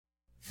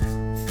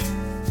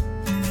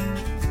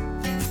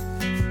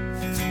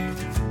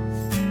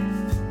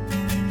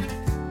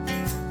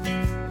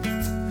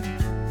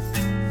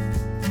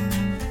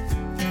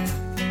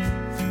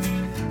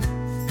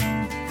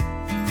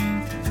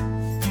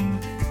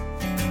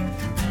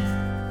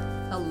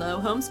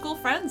Hello,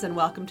 homeschool friends, and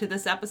welcome to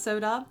this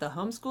episode of the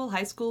Homeschool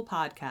High School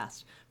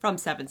Podcast from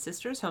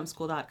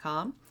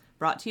SevenSistersHomeschool.com,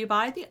 brought to you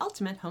by the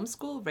Ultimate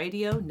Homeschool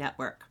Radio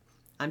Network.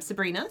 I'm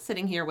Sabrina,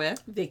 sitting here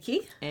with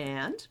Vicky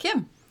and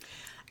Kim.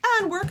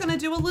 And we're going to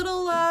do a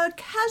little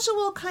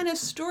casual kind of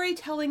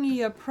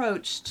storytelling-y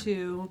approach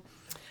to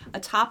a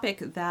topic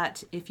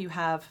that, if you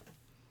have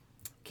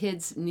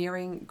kids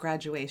nearing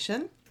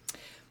graduation,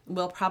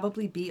 will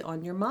probably be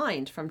on your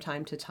mind from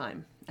time to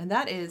time. And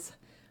that is,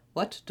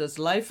 what does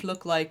life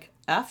look like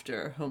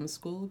after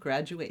homeschool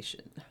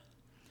graduation?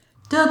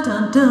 Dun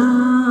dun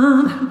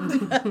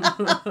dun.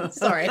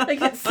 Sorry, I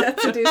get set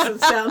to do some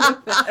sound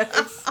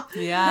effects.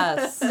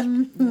 Yes.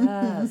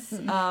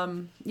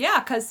 Yeah,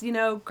 because,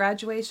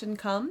 graduation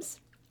comes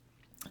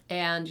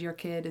and your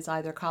kid is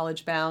either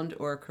college bound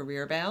or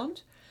career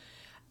bound.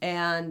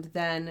 And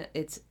then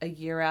it's a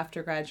year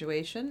after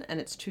graduation and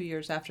it's 2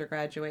 years after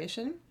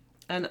graduation.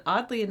 And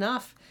oddly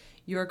enough,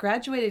 your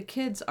graduated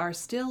kids are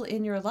still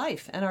in your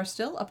life and are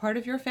still a part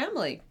of your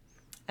family.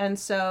 And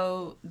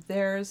so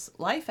there's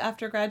life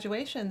after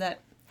graduation that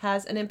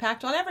has an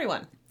impact on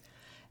everyone.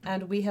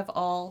 And we have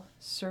all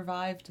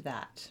survived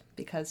that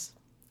because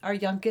our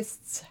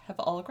youngest have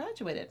all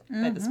graduated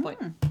by this point.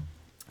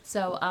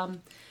 So,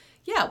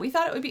 we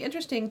thought it would be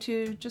interesting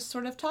to just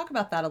sort of talk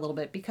about that a little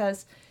bit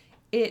because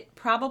it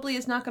probably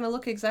is not going to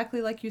look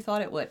exactly like you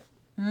thought it would.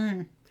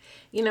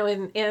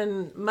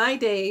 In my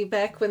day,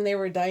 back when there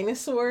were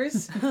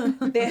dinosaurs,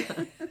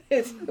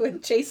 it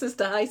would chase us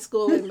to high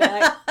school and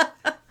back.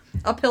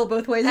 Uphill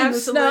both ways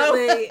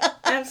Absolutely. in the snow.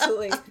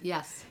 Absolutely.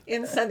 Yes.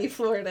 In sunny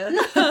Florida.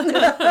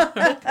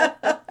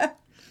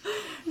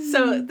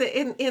 So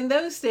in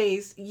those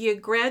days, you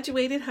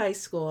graduated high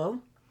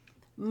school.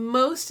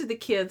 Most of the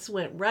kids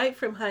went right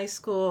from high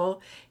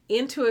school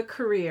into a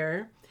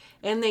career,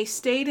 and they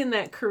stayed in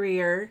that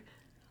career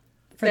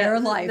For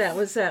their life. That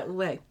was that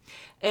way.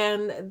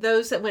 And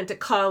those that went to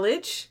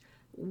college,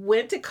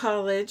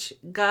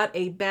 got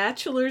a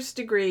bachelor's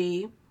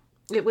degree.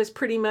 It was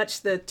pretty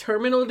much the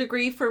terminal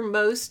degree for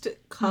most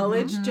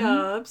college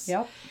jobs.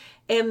 Yep.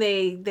 And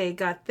they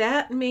got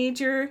that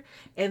major,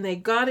 and they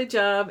got a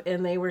job,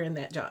 and they were in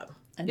that job.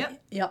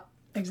 Yep,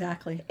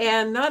 exactly.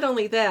 And not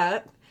only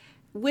that,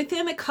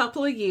 within a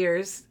couple of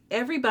years,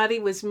 everybody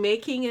was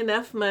making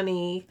enough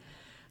money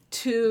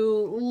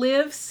to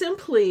live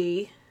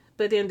simply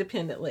but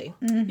independently.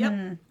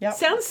 Yep.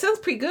 Sounds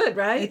pretty good,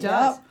 right? It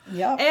does.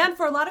 Yep. And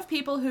for a lot of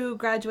people who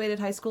graduated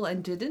high school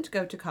and didn't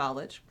go to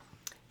college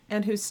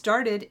and who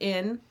started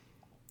in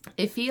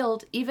a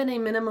field, even a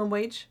minimum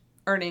wage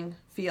earning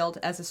field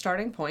as a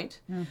starting point,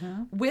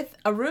 with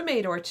a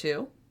roommate or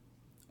two,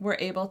 were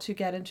able to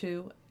get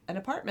into an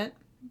apartment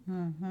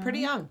pretty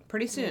young,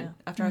 pretty soon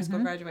after high school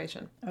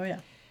graduation. Oh,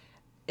 yeah.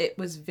 It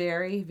was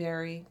very,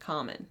 very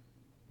common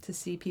to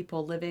see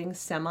people living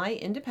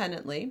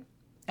semi-independently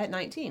at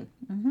 19.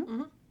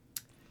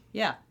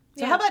 Yeah.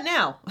 So how about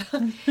now?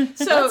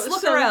 Let's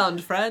look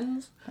around,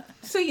 friends.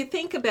 So you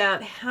think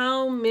about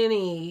how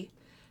many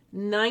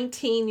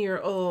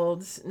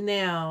 19-year-olds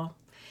now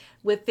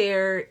with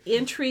their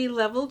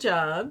entry-level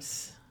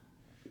jobs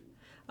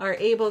are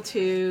able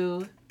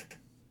to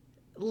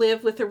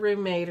live with a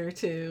roommate or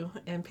two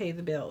and pay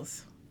the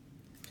bills.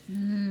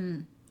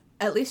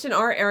 At least in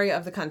our area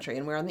of the country,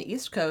 and we're on the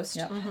East Coast,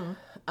 Yep.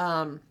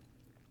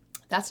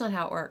 that's not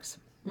how it works.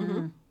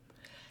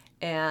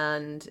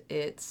 And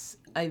it's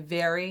a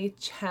very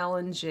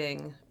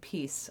challenging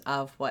piece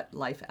of what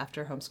life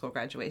after homeschool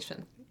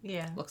graduation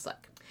looks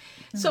like.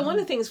 So one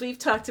of the things we've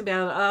talked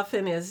about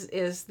often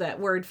is that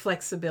word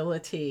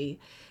flexibility.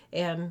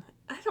 And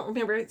I don't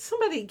remember,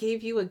 somebody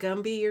gave you a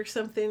Gumby or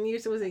something.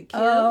 Was it Kim?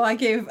 Oh, I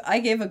gave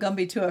a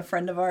Gumby to a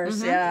friend of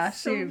ours. Yeah,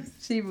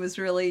 she was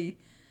really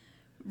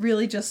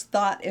just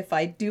thought if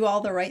I do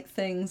all the right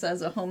things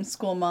as a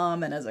homeschool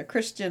mom and as a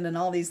Christian and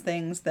all these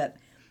things, that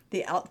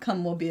the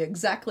outcome will be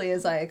exactly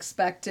as I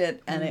expect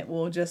it, and it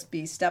will just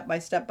be step by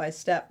step by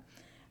step.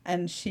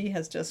 And she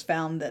has just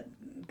found that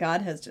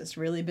God has just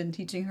really been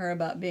teaching her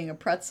about being a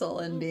pretzel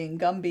and being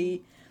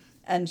Gumby.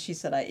 And she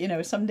said,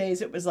 some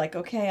days it was like,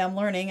 okay, I'm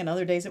learning. And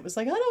other days it was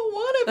like, I don't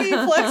want to be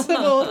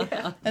flexible.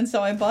 And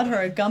so I bought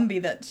her a Gumby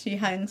that she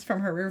hangs from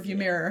her rearview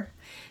mirror.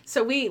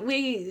 So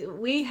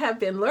we have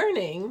been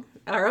learning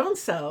our own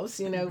selves,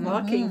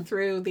 walking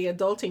through the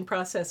adulting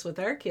process with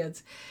our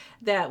kids,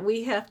 that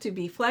we have to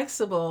be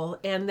flexible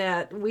and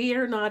that we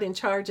are not in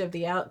charge of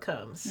the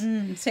outcomes.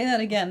 Say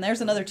that again.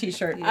 There's another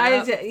T-shirt.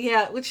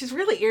 Which is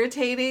really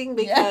irritating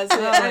because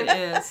it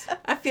is.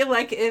 I feel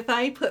like if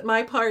I put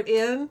my part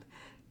in,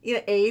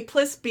 A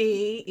plus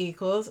B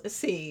equals a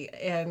C,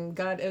 and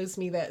God owes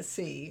me that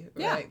C.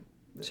 Right?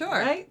 Sure.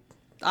 Right?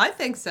 I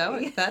think so.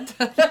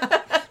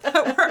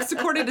 That works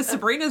according to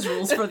Sabrina's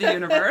rules for the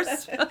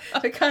universe.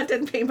 But God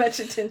didn't pay much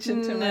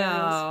attention to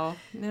my rules.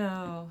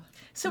 No.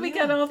 So we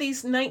got all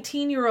these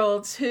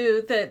 19-year-olds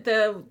who,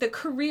 the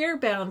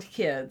career-bound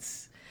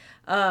kids,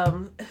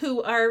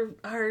 who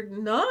are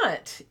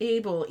not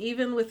able,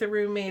 even with a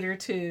roommate or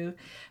two,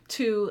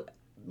 to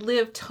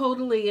live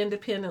totally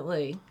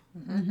independently.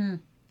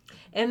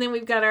 And then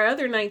we've got our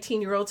other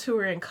 19-year-olds who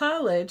are in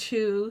college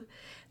who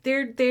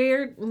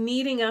they're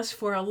needing us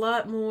for a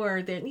lot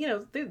more than,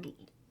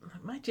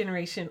 my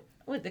generation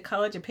went to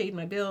college and paid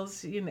my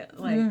bills,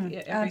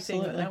 everything.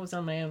 absolutely. I was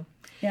on my own.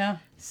 Yeah.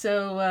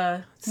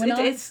 So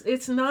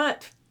it's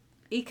not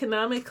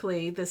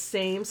economically the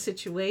same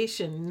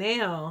situation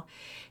now.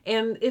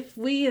 And if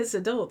we as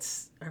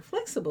adults are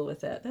flexible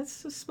with that,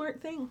 that's a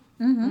smart thing.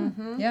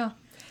 Yeah.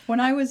 When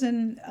I was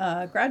in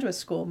graduate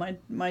school,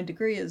 my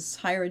degree is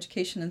higher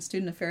education and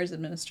student affairs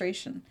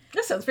administration.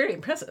 That sounds very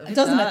impressive.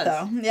 Doesn't it,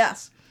 though?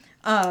 Yes.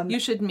 You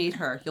should meet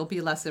her. You'll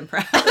be less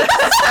impressed.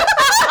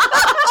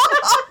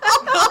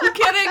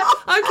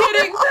 I'm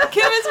kidding.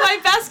 Kim is my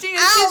bestie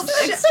and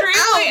she's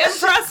extremely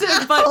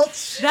impressive,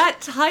 but that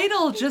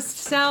title just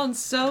sounds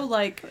so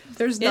like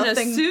there's in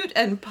nothing, a suit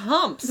and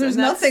pumps. There's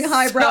and nothing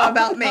highbrow so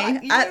about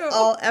me at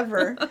all,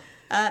 ever.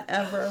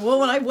 Well,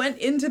 when I went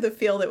into the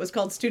field, it was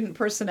called student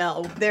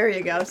personnel. There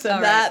you go. So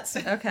that's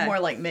more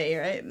like me,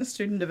 right?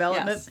 Student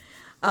development.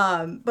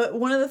 Yes. But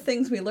one of the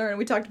things we learned,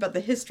 we talked about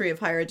the history of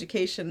higher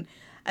education,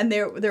 and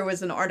there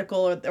was an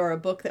article or a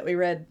book that we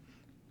read,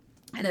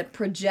 and it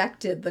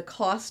projected the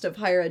cost of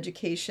higher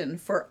education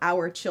for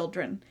our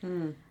children.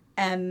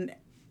 And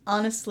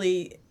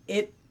honestly,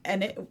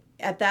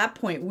 at that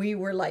point, we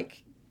were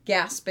like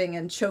gasping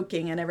and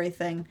choking and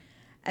everything.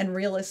 And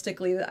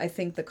realistically, I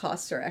think the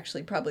costs are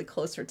actually probably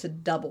closer to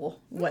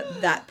double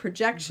what that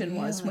projection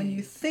was when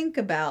you think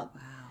about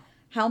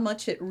how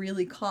much it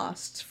really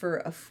costs for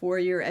a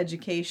 4-year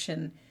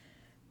education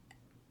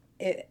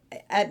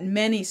at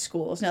many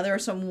schools. Now, there are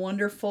some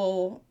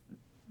wonderful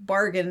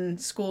bargain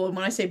school, and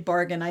when I say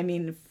bargain, I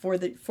mean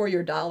for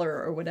your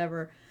dollar or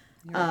whatever.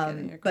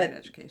 You're great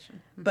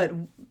education. But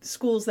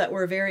schools that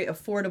were very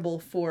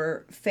affordable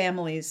for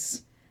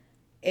families,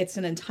 it's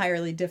an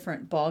entirely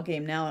different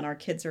ballgame now, and our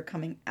kids are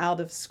coming out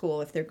of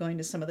school, if they're going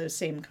to some of those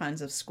same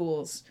kinds of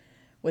schools,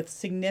 with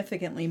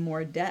significantly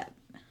more debt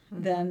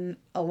than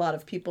a lot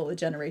of people a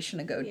generation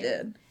ago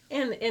did.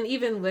 And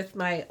even with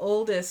my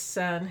oldest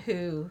son,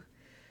 who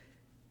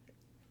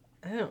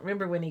I don't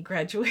remember when he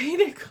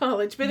graduated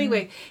college, but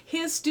anyway,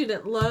 his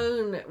student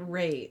loan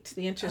rate,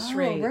 the interest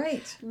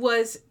rate,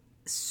 was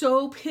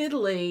so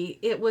piddly,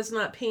 it was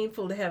not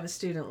painful to have a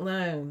student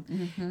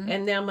loan.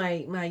 And now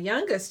my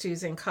youngest,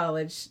 who's in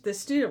college, the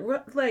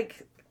student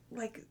like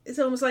it's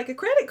almost like a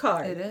credit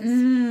card. It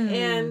is.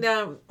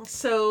 And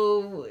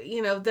so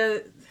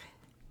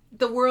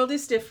the world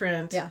is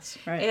different. Yes,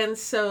 right. And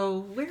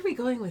so where are we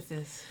going with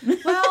this?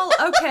 Well,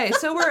 okay,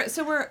 so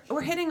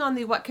we're hitting on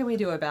the what can we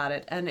do about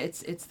it, and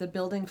it's the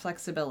building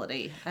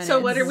flexibility. And so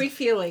what are we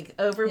feeling?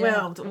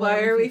 Overwhelmed. Yeah.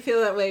 Why are we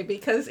feeling that way?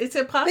 Because it's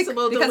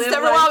impossible to live it's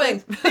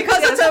overwhelming.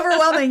 Because it's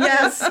overwhelming,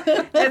 yes.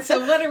 And so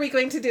what are we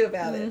going to do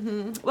about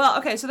it? Well,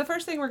 okay, so the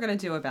first thing we're going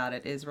to do about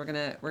it is we're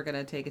going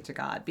to take it to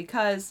God,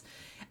 because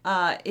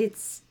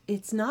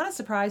it's not a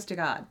surprise to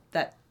God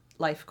that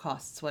life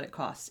costs what it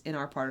costs in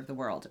our part of the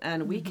world.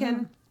 And we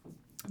can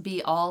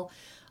be all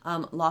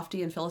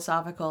lofty and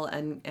philosophical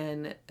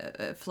and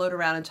float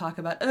around and talk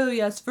about, oh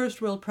yes,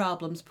 first world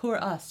problems, poor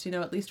us,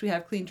 at least we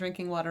have clean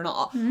drinking water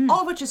and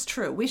all of which is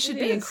true. We should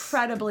be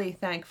incredibly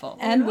thankful.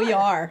 And we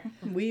are.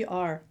 We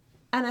are.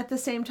 And at the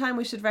same time,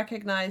 we should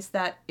recognize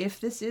that if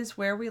this is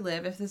where we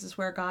live, if this is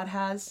where God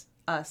has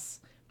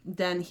us,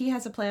 then he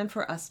has a plan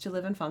for us to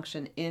live and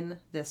function in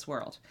this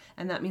world.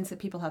 And that means that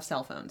people have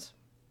cell phones.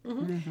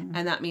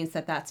 And that means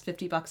that that's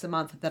 $50 a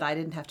month that I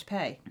didn't have to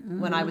pay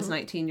when I was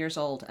 19 years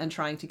old and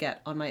trying to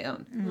get on my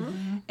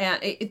own.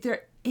 And it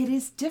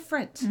is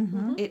different.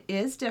 It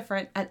is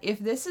different. And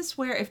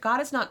if God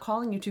is not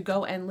calling you to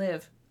go and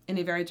live in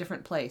a very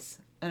different place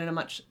and in a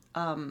much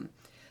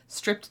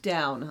stripped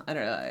down, I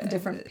don't know, a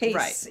different pace,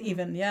 right.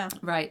 even, yeah.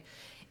 Right.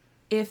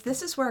 If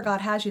this is where God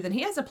has you, then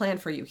he has a plan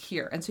for you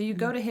here. And so you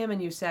go to him and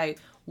you say,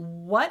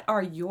 what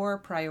are your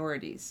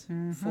priorities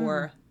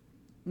for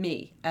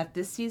me at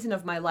this season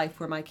of my life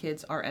where my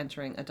kids are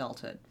entering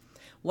adulthood?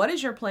 What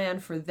is your plan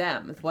for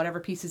them? Whatever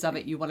pieces of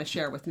it you want to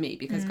share with me,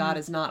 because God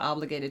is not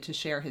obligated to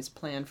share his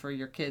plan for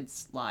your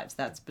kids' lives.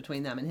 That's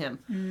between them and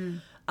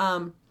him.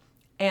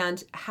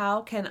 And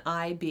how can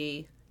I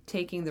be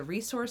taking the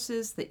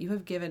resources that you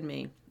have given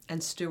me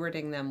and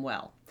stewarding them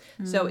well?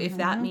 So if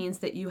that means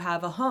that you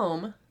have a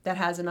home that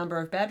has a number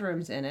of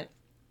bedrooms in it,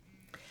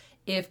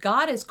 if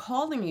God is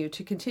calling you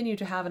to continue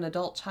to have an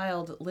adult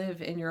child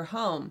live in your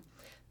home,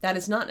 that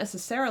is not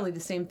necessarily the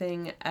same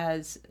thing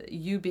as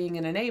you being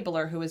an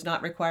enabler who is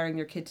not requiring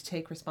your kid to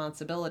take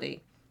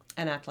responsibility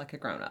and act like a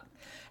grown-up.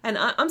 And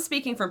I'm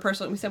speaking from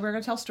personal. We said we were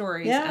going to tell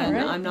stories, and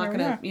I'm not going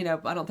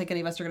to, I don't think any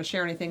of us are going to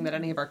share anything that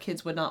any of our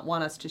kids would not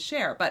want us to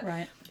share. But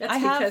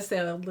that's because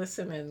they'll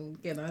listen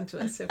and get onto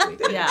us if we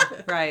do. Yeah,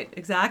 right,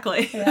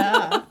 exactly.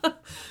 Yeah.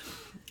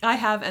 I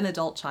have an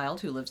adult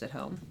child who lives at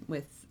home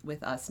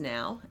with us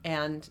now,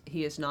 and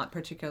he is not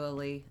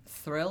particularly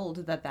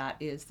thrilled that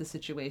is the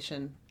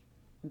situation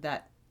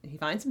that he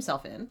finds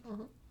himself in,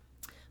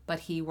 but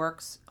he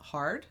works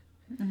hard.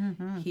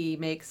 He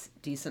makes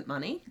decent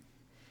money.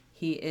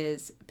 He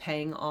is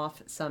paying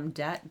off some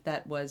debt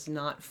that was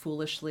not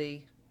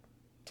foolishly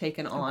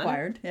taken on.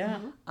 Acquired, yeah.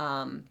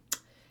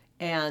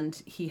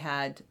 And he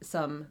had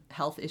some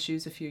health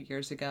issues a few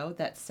years ago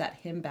that set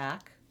him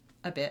back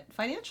a bit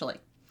financially.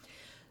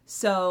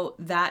 So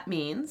that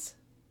means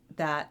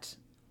that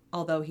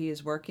although he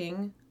is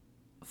working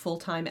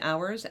full-time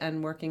hours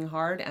and working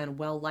hard and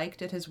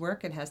well-liked at his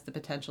work and has the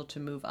potential to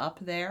move up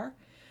there,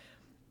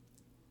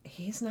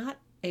 he's not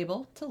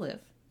able to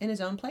live in his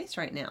own place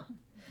right now.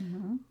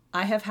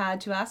 I have had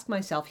to ask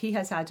myself, he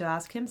has had to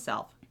ask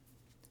himself,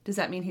 does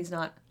that mean he's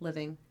not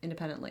living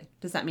independently?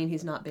 Does that mean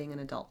he's not being an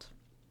adult?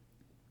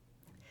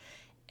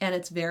 And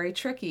it's very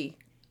tricky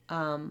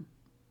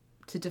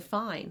to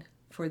define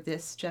for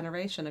this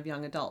generation of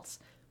young adults.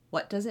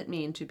 What does it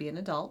mean to be an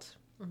adult?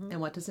 And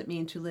what does it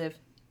mean to live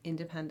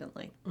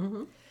independently?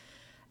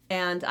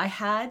 And I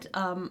had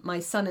my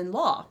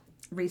son-in-law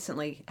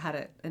recently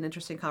had an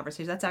interesting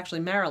conversation. That's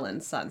actually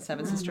Marilyn's son,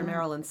 Seven Sister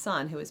Marilyn's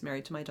son, who is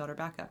married to my daughter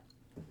Becca.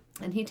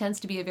 And he tends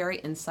to be a very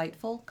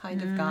insightful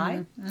kind of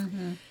guy.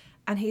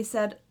 And he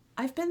said,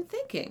 I've been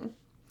thinking,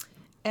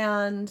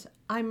 and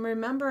I'm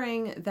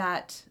remembering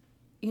that,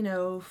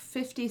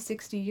 50,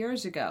 60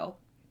 years ago,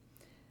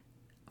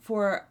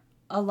 for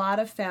a lot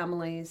of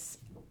families,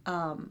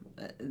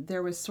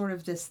 there was sort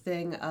of this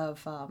thing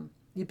of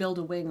you build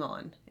a wing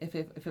on if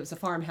it was a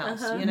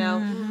farmhouse,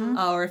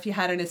 or if you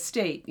had an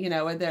estate, or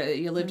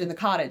you lived in the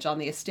cottage on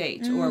the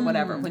estate or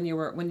whatever when you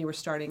were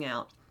starting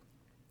out,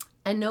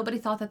 and nobody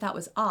thought that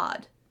was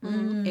odd.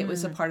 It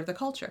was a part of the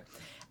culture.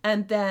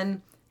 And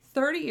then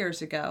 30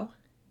 years ago,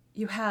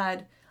 you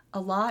had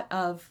a lot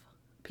of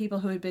people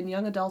who had been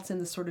young adults in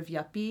the sort of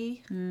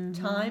yuppie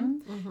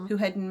time, who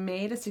had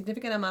made a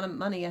significant amount of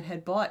money and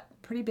had bought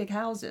pretty big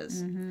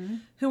houses,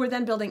 who were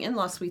then building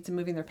in-law suites and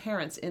moving their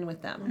parents in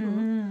with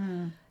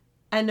them.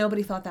 And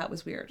nobody thought that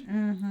was weird.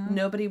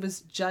 Nobody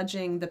was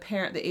judging the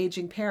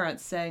aging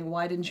parents, saying,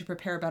 why didn't you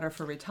prepare better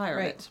for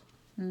retirement?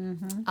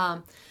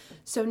 Right.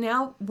 So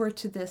now we're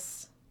to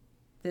this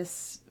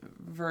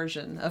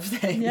version of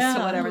things,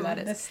 whatever that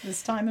is.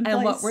 This time and place.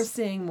 And what we're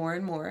seeing more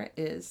and more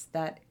is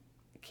that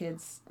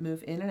kids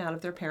move in and out of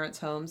their parents'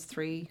 homes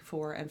 3,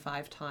 4, and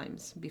 5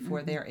 times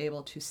before they are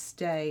able to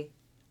stay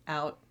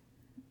out,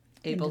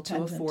 able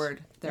to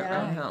afford their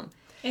own home.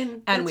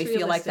 And we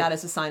feel like that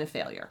is a sign of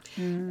failure.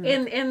 And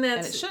that's, and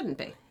it shouldn't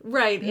be.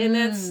 Right. And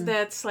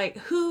that's like,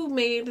 who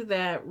made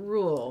that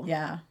rule?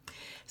 Yeah.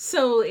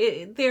 So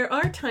there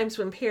are times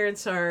when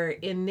parents are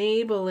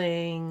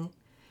enabling.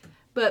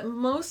 But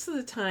most of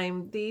the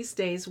time these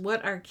days,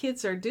 what our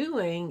kids are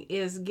doing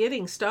is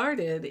getting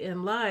started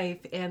in life,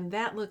 and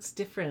that looks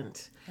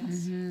different.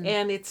 Yes.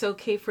 And it's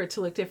okay for it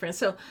to look different.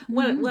 So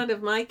one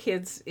of my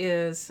kids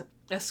is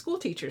a school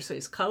teacher. So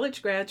he's a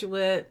college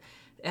graduate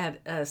at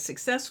a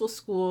successful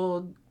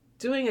school,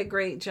 doing a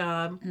great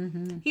job.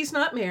 He's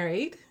not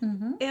married.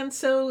 And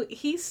so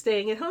he's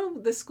staying at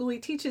home. The school he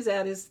teaches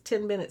at is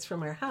 10 minutes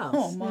from our house.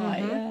 Oh,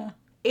 my, yeah.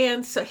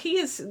 And so he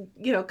has,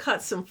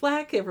 caught some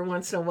flack every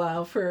once in a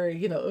while for,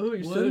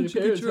 you're still in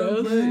your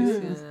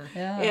parents' house.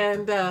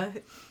 Yeah.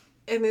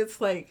 And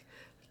it's like,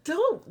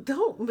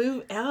 don't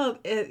move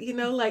out,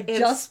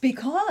 just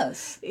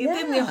because.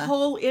 Then the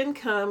whole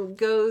income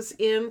goes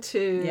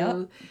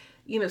into,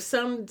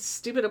 some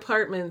stupid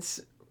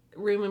apartment's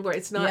room and board.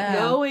 It's not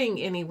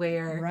going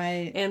anywhere.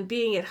 Right. And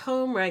being at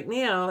home right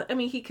now, I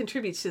mean, he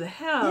contributes to the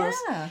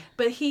house,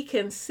 but he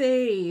can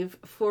save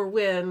for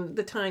when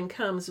the time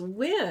comes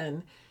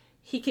when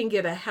he can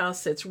get a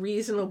house that's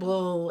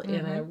reasonable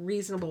in a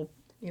reasonable,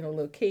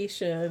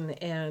 location.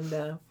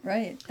 And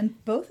right.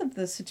 And both of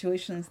the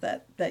situations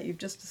that you've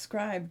just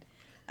described,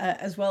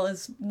 as well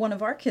as one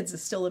of our kids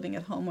is still living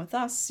at home with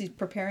us. He's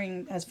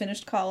has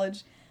finished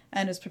college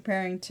and is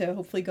preparing to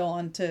hopefully go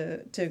on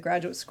to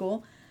graduate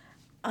school.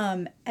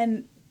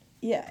 And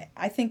yeah,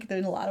 I think that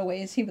in a lot of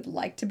ways he would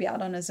like to be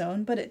out on his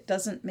own, but it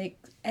doesn't make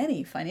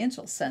any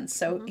financial sense.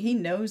 So he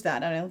knows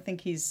that. And I don't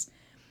think he's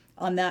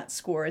on that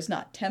score is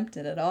not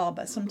tempted at all.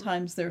 But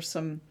sometimes there's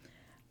some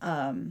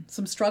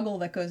struggle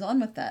that goes on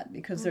with that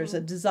because there's a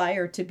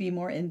desire to be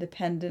more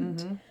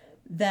independent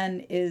than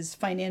is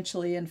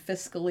financially and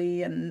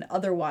fiscally and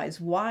otherwise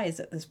wise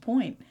at this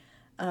point.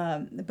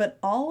 But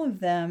all of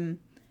them,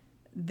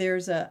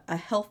 there's a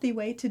healthy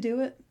way to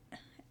do it.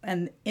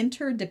 And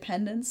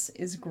interdependence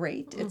is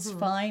great. It's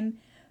fine.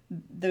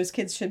 Those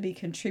kids should be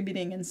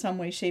contributing in some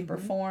way, shape, or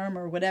form,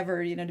 or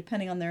whatever,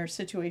 depending on their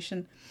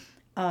situation.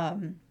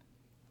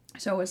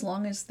 So as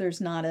long as there's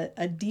not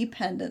a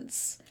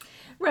dependence.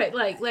 Right,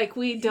 like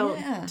we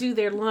don't do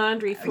their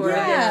laundry for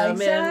them,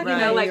 exactly.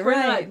 And we're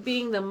not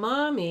being the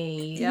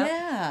mommy.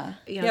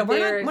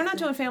 We're not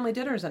doing family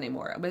dinners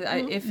anymore.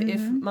 If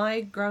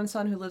my grown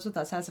son who lives with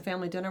us has a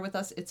family dinner with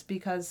us, it's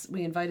because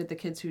we invited the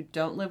kids who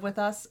don't live with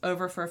us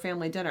over for a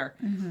family dinner,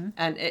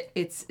 and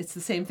it's the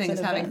same thing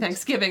as having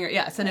Thanksgiving.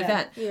 It's an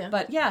event. Yeah.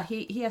 But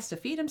he has to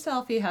feed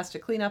himself. He has to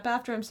clean up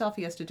after himself.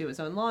 He has to do his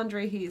own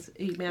laundry.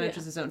 He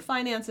manages his own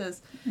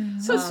finances.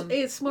 So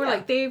it's more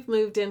like they've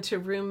moved into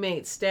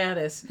roommate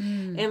status.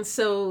 And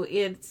so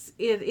it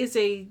is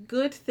a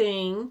good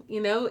thing,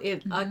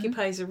 it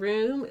occupies a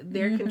room,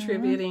 they're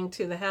contributing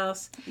to the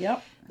house.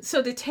 Yep.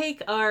 So to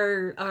take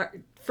our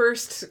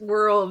first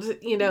world,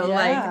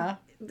 like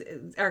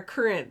our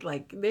current,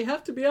 like they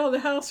have to be out of the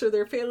house or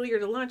they're failure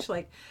to launch,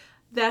 like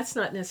that's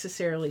not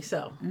necessarily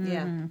so.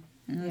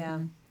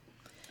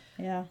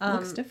 Yeah,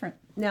 looks different.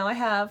 Now I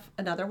have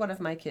another one of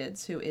my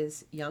kids who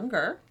is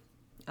younger,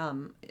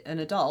 an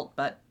adult,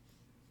 but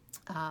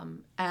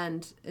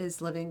and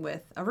is living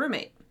with a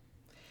roommate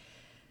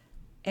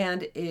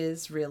and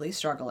is really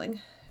struggling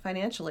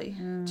financially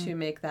to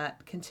make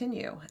that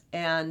continue.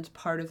 And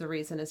part of the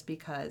reason is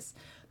because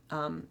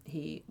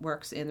he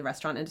works in the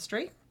restaurant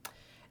industry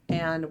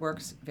and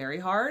works very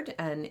hard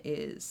and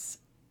is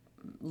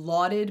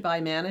lauded by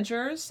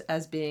managers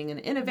as being an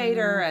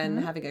innovator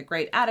and having a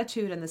great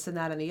attitude and this and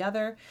that and the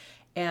other.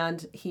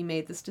 And he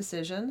made this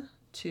decision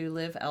to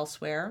live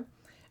elsewhere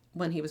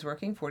when he was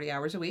working 40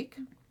 hours a week.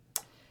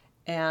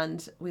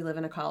 And we live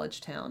in a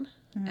college town.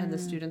 And the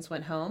students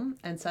went home,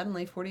 and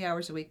suddenly 40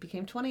 hours a week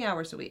became 20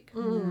 hours a week.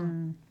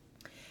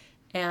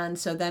 And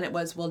so then it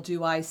was, well,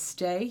 do I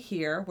stay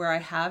here where I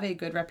have a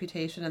good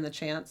reputation and the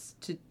chance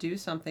to do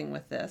something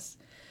with this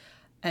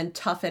and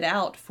tough it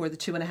out for the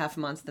 2.5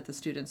 months that the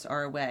students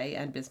are away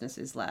and business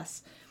is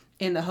less,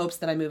 in the hopes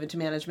that I move into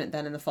management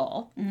then in the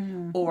fall?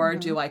 Or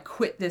do I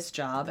quit this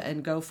job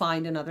and go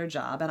find another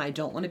job? And I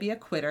don't want to be a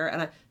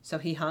quitter. So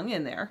he hung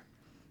in there.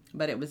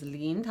 But it was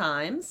lean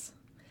times.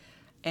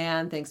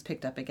 And things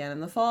picked up again in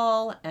the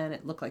fall. And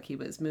it looked like he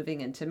was moving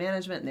into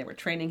management. And they were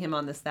training him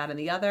on this, that, and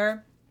the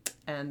other.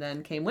 And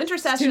then came winter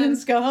session.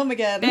 Students go home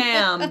again.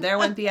 Bam! There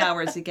went the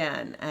hours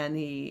again. And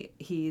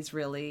he's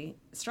really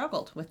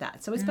struggled with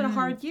that. So it's been a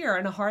hard year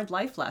and a hard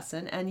life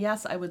lesson. And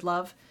yes, I would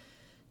love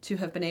to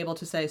have been able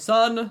to say,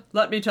 son,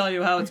 let me tell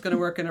you how it's going to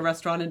work in a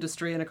restaurant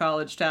industry in a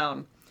college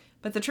town.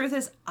 But the truth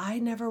is, I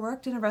never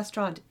worked in a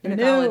restaurant in a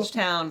college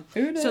town.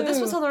 So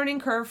this was a learning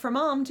curve for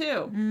Mom,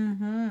 too.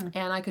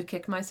 And I could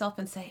kick myself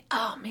and say,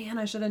 oh, man,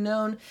 I should have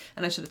known.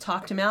 And I should have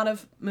talked him out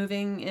of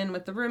moving in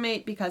with the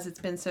roommate because it's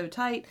been so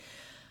tight.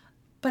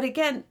 But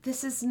again,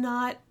 this is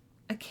not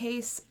a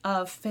case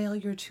of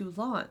failure to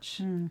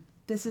launch.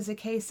 This is a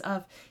case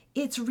of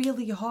it's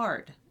really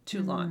hard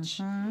to launch.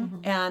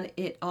 And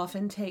it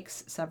often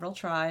takes several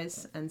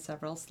tries and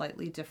several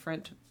slightly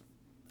different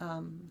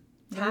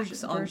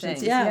tacks on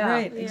things. Yeah,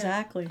 right,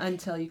 exactly.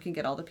 Until you can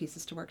get all the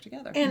pieces to work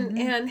together.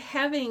 And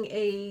having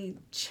a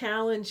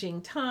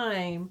challenging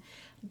time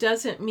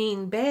doesn't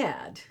mean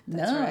bad.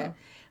 That's right.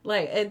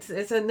 Like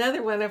it's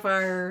another one of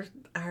our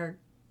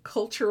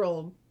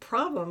cultural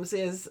problems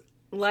is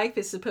life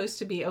is supposed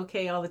to be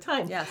okay all the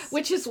time. Yes.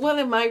 Which is one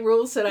of my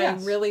rules that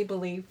Yes. I really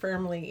believe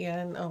firmly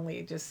in, only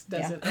it just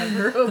doesn't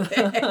ever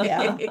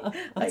obey.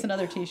 That's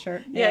another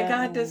t-shirt.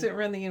 God doesn't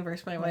run the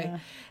universe my way.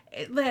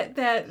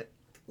 That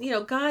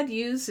God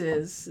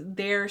uses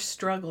their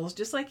struggles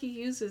just like he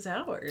uses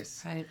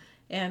ours. Right.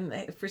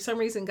 And for some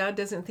reason, God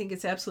doesn't think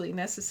it's absolutely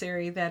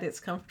necessary that it's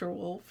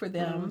comfortable for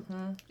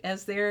them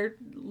as they're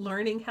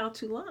learning how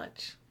to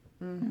launch.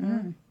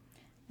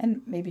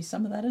 And maybe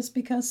some of that is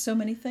because so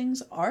many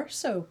things are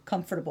so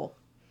comfortable.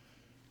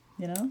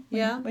 When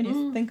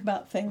you think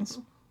about things.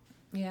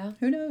 Yeah.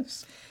 Who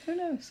knows?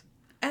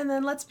 And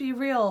then let's be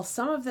real.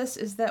 Some of this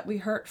is that we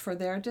hurt for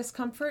their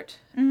discomfort.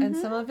 And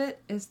some of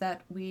it is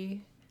that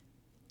we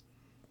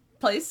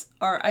place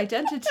our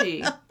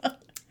identity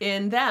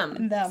in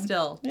them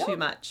still too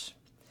much.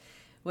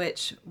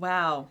 Which,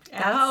 wow.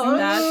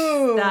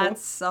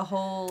 That's a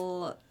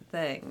whole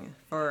thing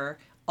for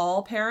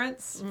all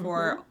parents,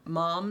 for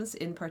moms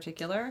in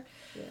particular.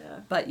 Yeah.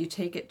 But you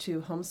take it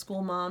to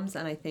homeschool moms,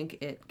 and I think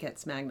it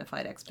gets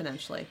magnified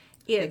exponentially.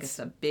 It's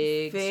a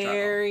big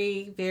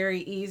very,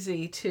 very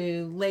easy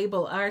to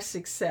label our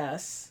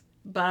success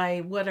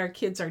by what our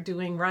kids are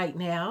doing right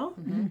now.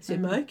 So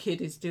my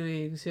kid is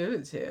doing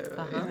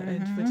so-and-so.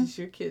 And what is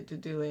your kid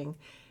doing?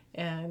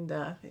 And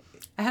I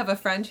have a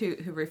friend who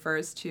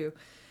refers to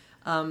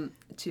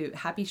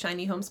happy,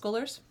 shiny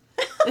homeschoolers.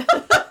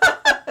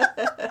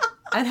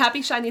 And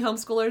happy, shiny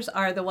homeschoolers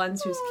are the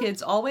ones whose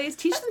kids always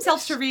teach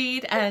themselves to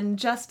read and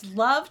just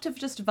love to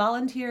just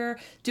volunteer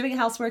doing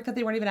housework that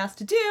they weren't even asked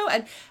to do.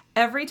 And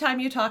every time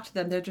you talk to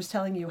them, they're just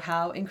telling you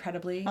how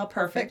incredibly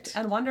perfect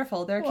and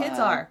wonderful their kids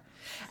are.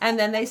 And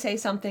then they say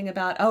something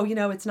about,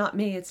 it's not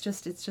me. It's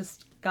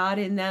just God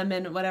in them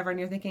and whatever. And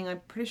you're thinking, I'm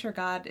pretty sure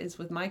God is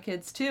with my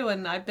kids too.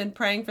 And I've been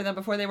praying for them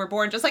before they were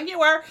born, just like you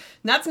were. And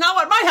that's not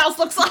what my house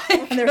looks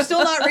like. And they're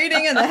still not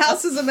reading and the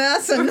house is a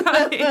mess. And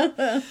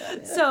Right.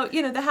 So,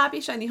 the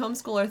happy, shiny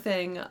homeschooler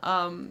thing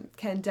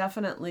can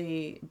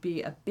definitely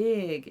be a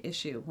big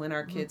issue when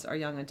our kids are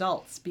young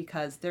adults,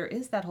 because there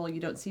is that whole,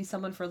 you don't see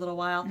someone for a little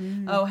while.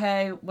 Oh,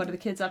 hey, what are the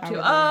kids up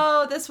to?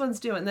 Oh, this one's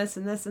doing this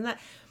and this and that.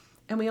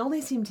 And we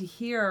only seem to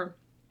hear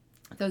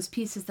those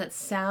pieces that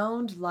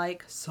sound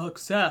like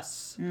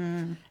success.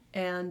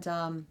 And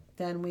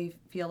then we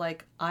feel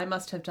like I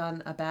must have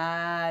done a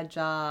bad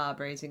job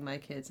raising my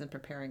kids and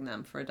preparing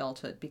them for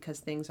adulthood, because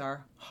things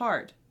are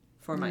hard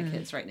for my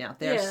kids right now.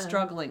 They're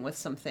struggling with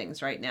some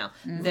things right now.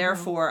 Mm-hmm.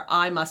 Therefore,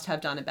 I must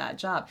have done a bad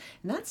job.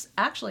 And that's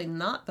actually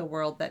not the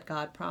world that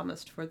God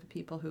promised for the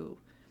people who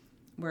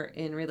were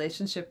in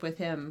relationship with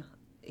him.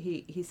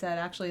 He said,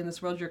 actually, in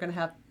this world, you're going to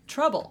have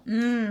trouble.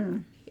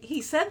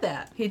 He said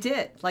that. He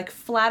did. Like,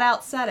 flat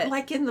out said it.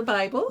 Like in the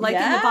Bible. Like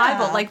in the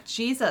Bible. Like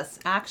Jesus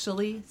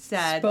actually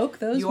said, Spoke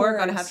those you're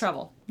going to words. have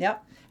trouble.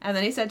 Yep. And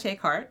then he said,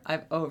 take heart,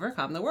 I've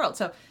overcome the world.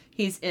 So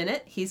he's in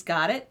it. He's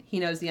got it. He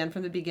knows the end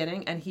from the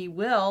beginning. And he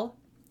will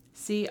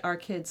see our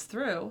kids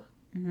through.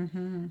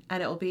 Mm-hmm.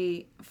 And it will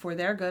be for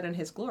their good and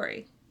his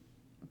glory.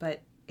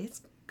 But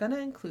it's going to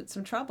include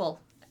some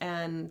trouble.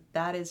 And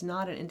that is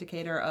not an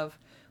indicator of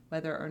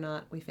whether or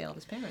not we failed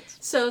as parents.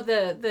 So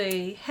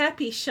the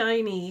happy,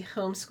 shiny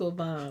homeschool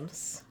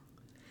moms.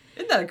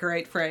 Isn't that a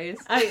great phrase?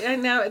 I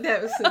know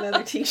that was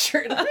another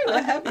T-shirt. I'm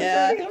a happy,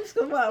 shiny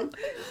homeschool mom.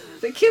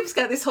 But Kim's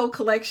got this whole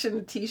collection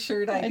of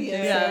T-shirt ideas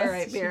there,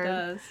 right there. She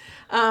does.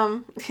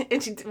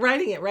 And she's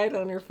writing it right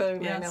on her phone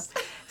right now. Yes.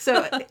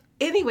 So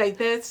anyway,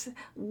 that's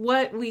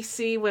what we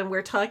see when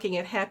we're talking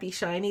at happy,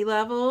 shiny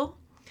level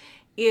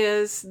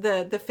is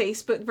the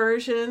Facebook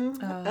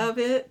version of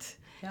it.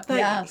 Yep.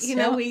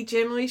 But, we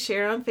generally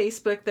share on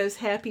Facebook those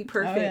happy,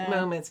 perfect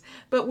moments.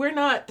 But we're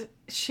not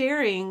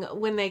sharing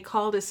when they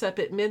called us up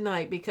at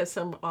midnight because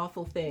some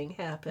awful thing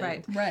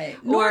happened. Right.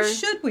 Nor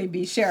should we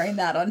be sharing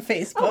that on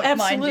Facebook,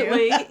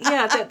 absolutely. mind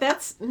you.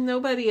 that's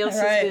nobody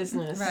else's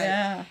business. Right.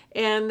 Yeah.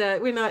 And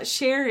we're not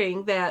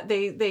sharing that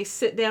they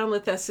sit down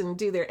with us and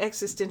do their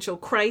existential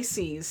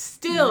crises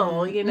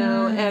still,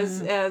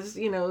 as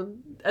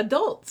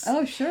adults.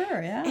 Oh,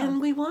 sure, yeah. And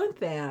we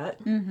want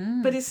that.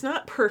 Mm-hmm. But it's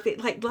not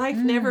perfect. Like life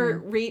never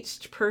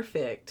reached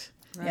perfect.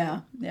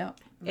 Right. Yeah.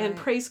 And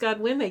praise God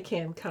when they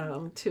can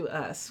come to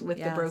us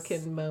with the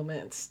broken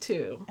moments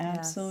too.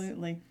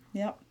 Absolutely.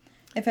 Yep.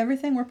 If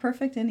everything were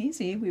perfect and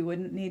easy, we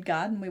wouldn't need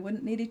God and we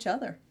wouldn't need each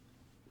other.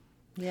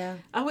 Yeah.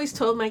 I always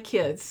told my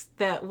kids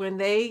that when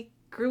they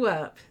grew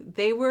up,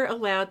 they were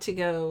allowed to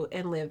go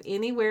and live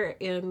anywhere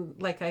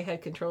like I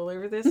had control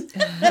over this,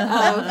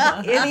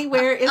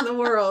 anywhere in the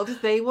world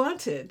they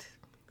wanted.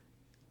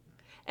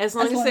 As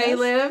long as they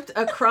lived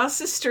across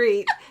the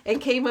street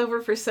and came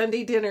over for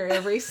Sunday dinner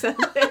every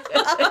Sunday.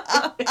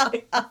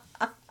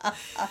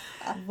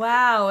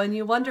 Wow, and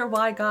you wonder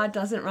why God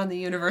doesn't run the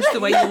universe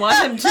the way you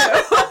want him to.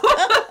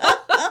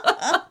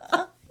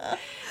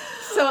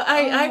 So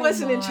I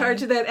wasn't in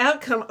charge of that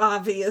outcome,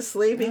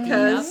 obviously,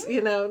 because,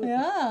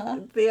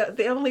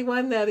 the only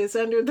one that is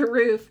under the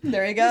roof.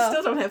 There you go. We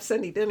still don't have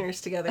Sunday dinners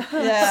together.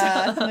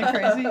 Yeah, isn't that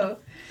crazy?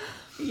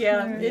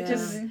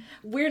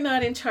 We're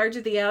not in charge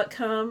of the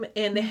outcome,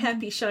 and the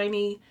happy,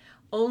 shiny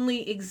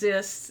only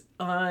exists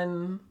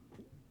on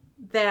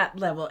that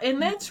level.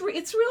 And it's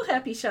real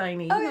happy,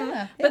 shiny. Oh,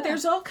 yeah. But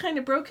there's all kind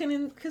of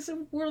broken because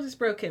the world is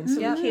broken, so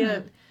we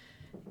can't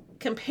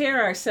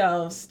compare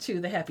ourselves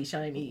to the happy,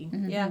 shiny.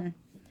 Mm-hmm.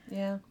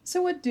 Yeah.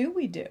 So what do?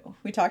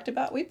 We talked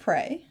about we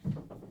pray,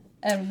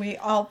 and we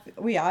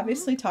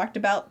obviously talked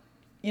about,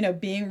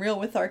 being real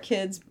with our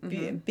kids,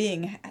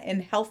 being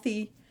in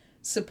healthy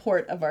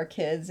support of our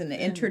kids and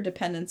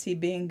interdependency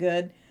being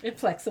good. And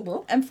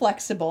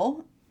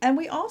flexible. And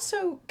we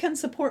also can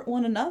support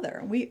one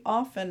another. We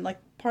often,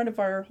 part of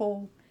our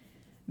whole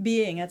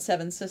being at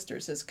Seven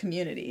Sisters is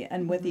community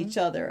and with each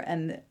other.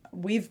 And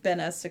we've been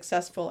as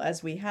successful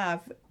as we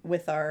have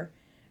with our,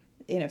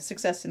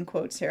 success in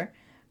quotes here,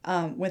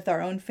 with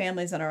our own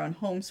families and our own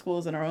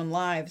homeschools and our own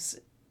lives,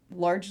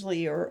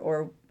 largely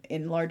or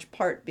in large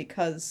part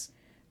because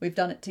we've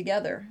done it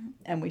together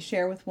and we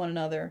share with one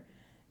another.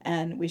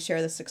 And we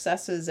share the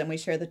successes, and we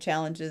share the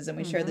challenges, and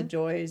we share the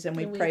joys, and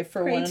we pray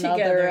for one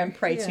another and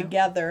pray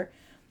together.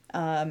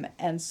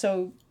 And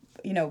so,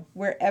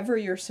 wherever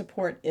your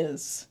support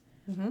is,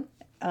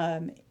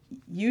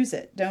 use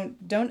it.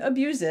 Don't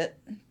abuse it,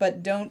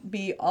 but don't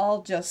be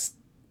all just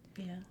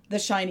the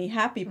shiny,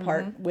 happy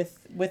part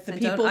with the And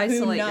people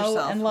who know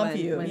and love when,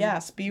 you.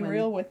 Yes, be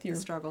real with your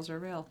the struggles are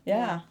real.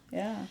 Yeah.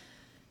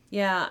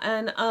 Yeah,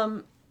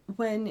 and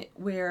when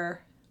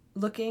we're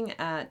looking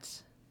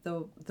at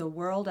the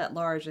world at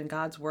large and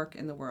God's work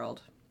in the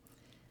world,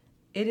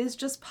 it is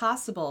just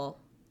possible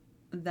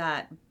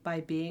that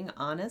by being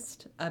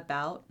honest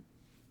about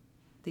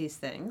these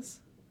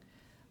things,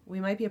 we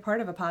might be a part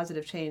of a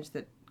positive change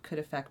that could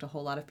affect a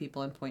whole lot of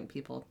people and point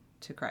people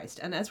to Christ.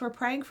 And as we're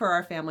praying for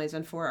our families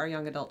and for our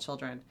young adult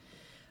children,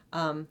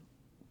 the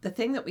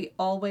thing that we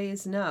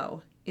always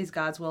know is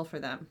God's will for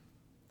them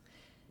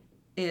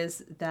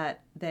is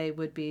that they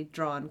would be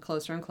drawn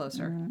closer and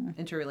closer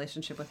into a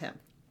relationship with Him.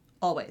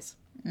 Always.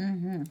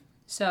 Mm-hmm.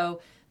 So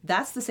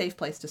that's the safe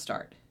place to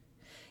start.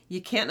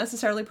 You can't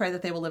necessarily pray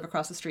that they will live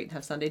across the street and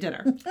have Sunday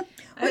dinner.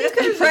 Well, you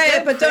can pray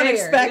it, but don't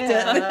expect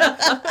it.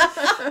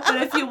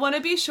 But if you want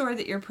to be sure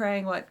that you're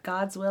praying what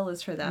God's will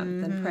is for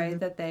them, then pray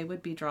that they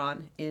would be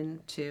drawn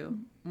into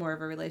more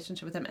of a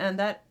relationship with Him, and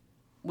that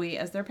we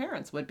as their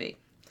parents would be.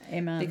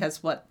 Amen.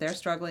 Because what they're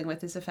struggling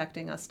with is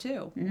affecting us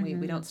too.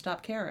 We don't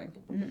stop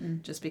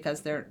caring just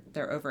because they're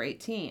over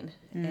 18.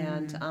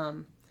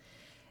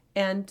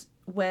 And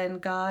when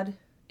God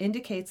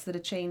indicates that a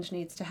change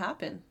needs to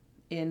happen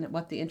in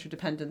what the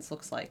interdependence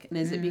looks like. And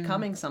is it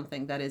becoming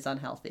something that is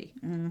unhealthy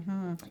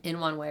in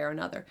one way or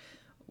another?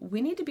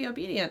 We need to be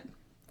obedient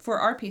for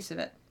our piece of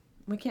it.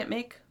 We can't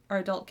make our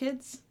adult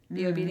kids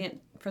be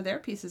obedient for their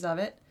pieces of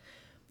it,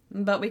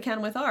 but we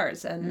can with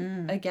ours.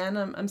 And again,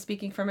 I'm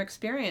speaking from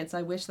experience.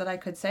 I wish that I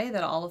could say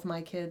that all of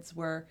my kids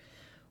were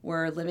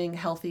living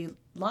healthy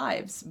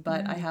lives,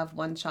 but I have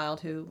one child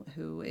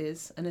who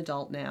is an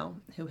adult now,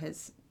 who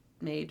has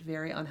made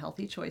very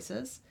unhealthy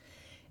choices,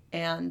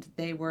 and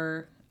they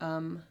were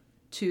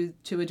to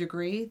a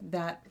degree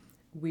that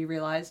we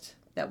realized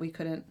that we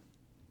couldn't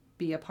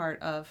be a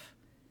part of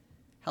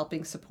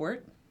helping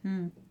support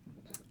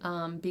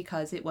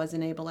because it was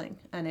enabling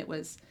and it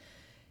was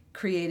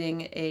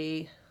creating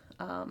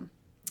an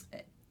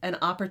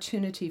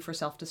opportunity for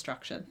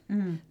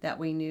self-destruction that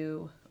we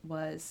knew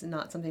was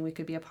not something we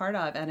could be a part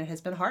of, and it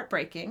has been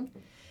heartbreaking,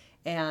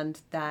 and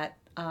that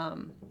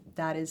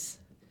is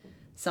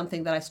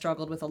something that I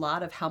struggled with a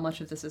lot of. How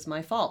much of this is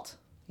my fault?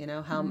 You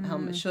know,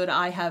 how should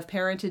I have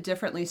parented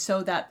differently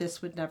so that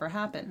this would never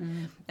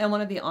happen? And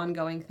one of the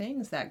ongoing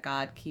things that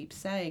God keeps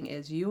saying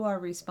is, you are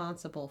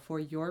responsible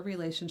for your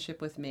relationship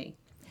with me,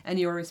 and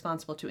you are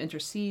responsible to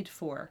intercede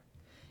for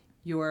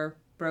your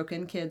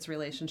broken kid's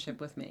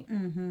relationship with me.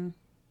 And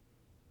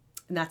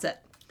that's it.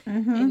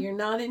 And you're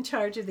not in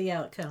charge of the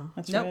outcome.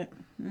 That's Nope.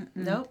 right.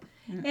 Nope.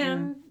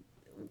 And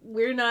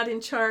we're not in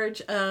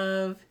charge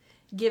of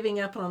giving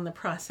up on the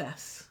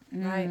process.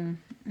 Right.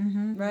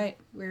 Right.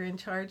 We're in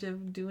charge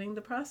of doing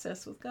the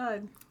process with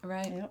God.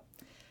 Right. Yep.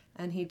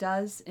 And he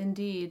does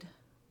indeed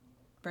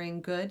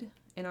bring good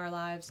in our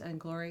lives and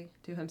glory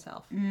to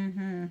himself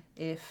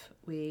if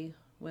we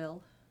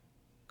will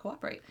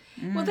cooperate.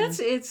 Well,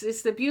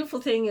 it's the beautiful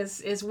thing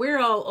is we're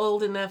all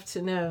old enough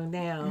to know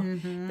now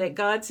that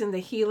God's in the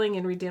healing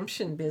and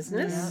redemption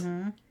business.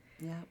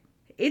 Yeah.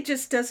 It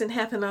just doesn't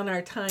happen on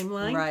our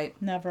timeline. Right.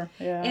 Never.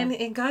 Yeah.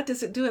 And God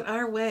doesn't do it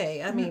our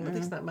way. I mean, at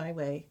least not my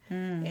way.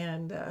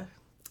 And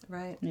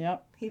Right.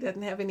 Yep. he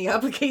doesn't have any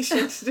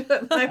obligation to do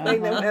it my way,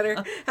 no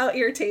matter how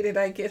irritated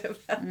I get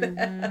about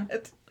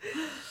that.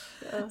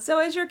 So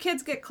as your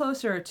kids get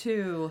closer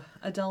to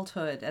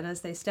adulthood and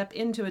as they step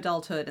into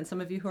adulthood, and some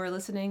of you who are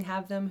listening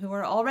have them who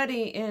are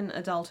already in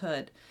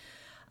adulthood,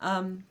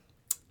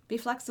 be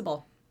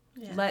flexible.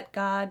 Yeah. Let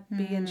God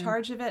be in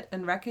charge of it,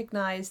 and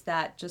recognize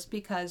that just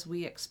because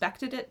we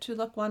expected it to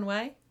look one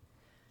way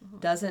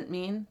doesn't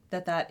mean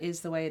that that is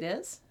the way it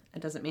is.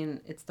 It doesn't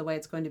mean it's the way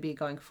it's going to be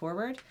going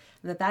forward.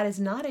 And that is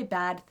not a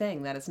bad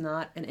thing. That is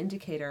not an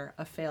indicator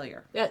of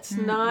failure. That's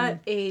not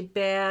a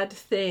bad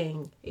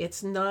thing.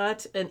 It's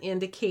not an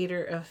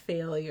indicator of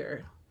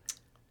failure.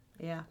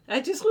 Yeah.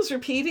 I just was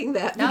repeating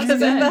that That's because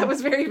good. that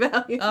was very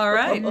valuable. All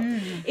right.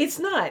 It's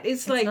not.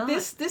 It's like not.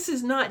 this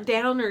is not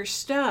downer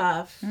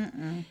stuff.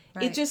 Right.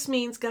 It just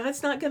means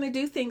God's not going to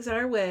do things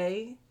our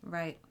way.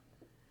 Right.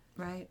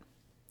 Right.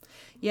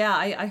 Yeah,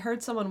 I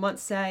heard someone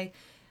once say,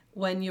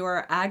 when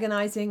you're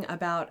agonizing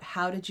about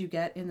how did you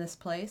get in this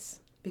place,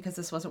 because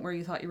this wasn't where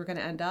you thought you were going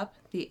to end up,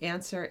 the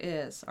answer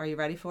is, are you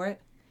ready for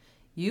it?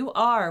 You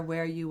are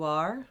where you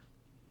are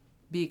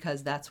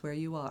because that's where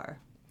you are.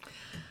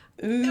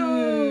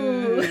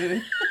 Ooh.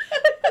 And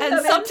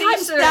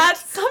sometimes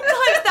that's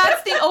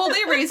the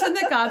only reason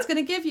that God's going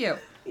to give you.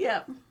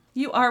 Yeah.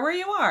 You are where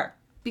you are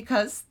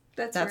because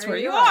that's where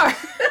you are. are.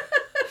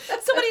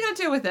 So what are you going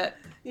to do with it?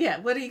 Yeah,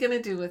 what are you going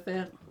to do with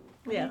it?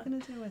 What are you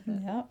going to do with it?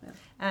 Yep.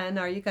 And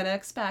are you going to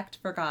expect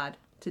for God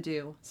to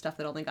do stuff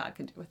that only God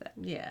can do with it?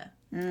 Yeah.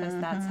 Because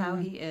that's how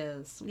he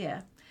is.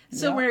 Yeah.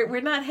 So Yeah.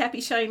 we're not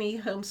happy, shiny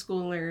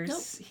homeschoolers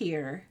Nope.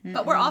 here.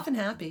 But we're often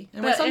happy.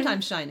 And we're But-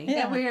 sometimes shiny.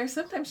 Yeah. And we are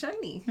sometimes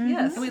shiny.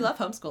 Yes. And we love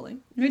homeschooling.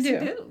 We Yes, do.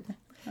 we do.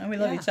 And we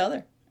love Yeah. each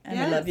other. And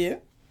Yes. we love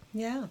you.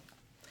 Yeah.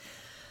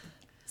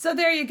 So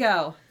there you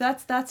go.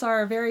 That's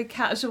our very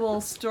casual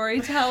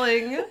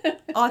storytelling,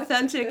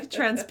 authentic,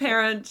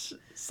 transparent,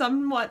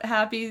 somewhat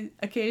happy,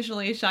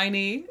 occasionally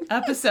shiny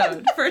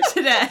episode for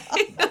today.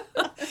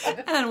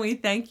 And we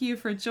thank you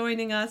for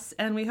joining us,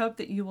 and we hope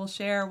that you will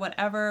share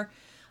whatever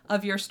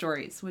of your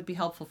stories would be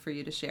helpful for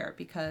you to share,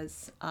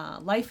 because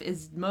life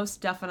is most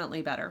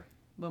definitely better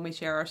when we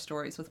share our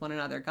stories with one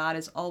another. God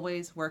is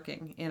always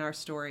working in our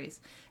stories,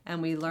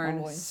 and we learn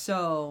Always.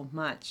 so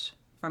much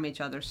from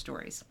each other's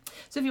stories.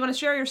 So if you want to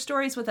share your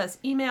stories with us,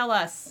 email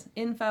us,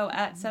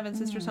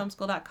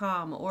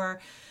 info@sevensistershomeschool.com,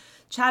 or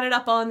chat it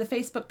up on the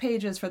Facebook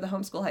pages for the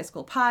Homeschool High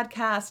School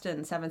podcast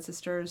and Seven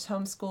Sisters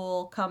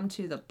Homeschool. Come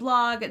to the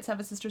blog at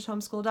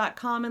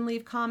sevensistershomeschool.com and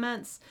leave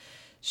comments.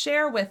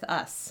 Share with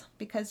us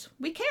because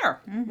we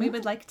care. We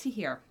would like to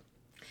hear.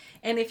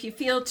 And if you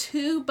feel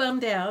too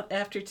bummed out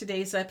after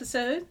today's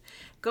episode,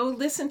 go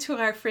listen to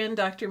our friend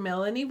Dr.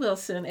 Melanie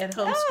Wilson at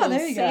Homeschool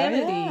there you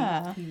Sanity. go.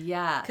 Yeah.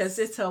 Yes. Because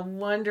it's a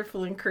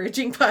wonderful,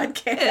 encouraging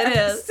podcast. It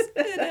is.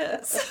 It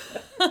is.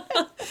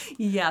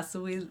 Yes,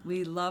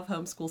 we love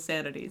Homeschool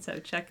Sanity, so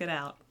check it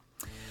out.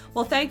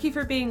 Well, thank you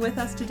for being with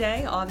us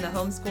today on the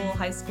Homeschool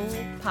High School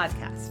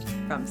podcast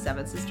from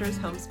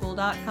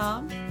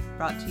SevenSistersHomeschool.com,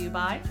 brought to you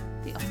by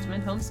the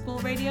Ultimate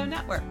Homeschool Radio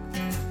Network.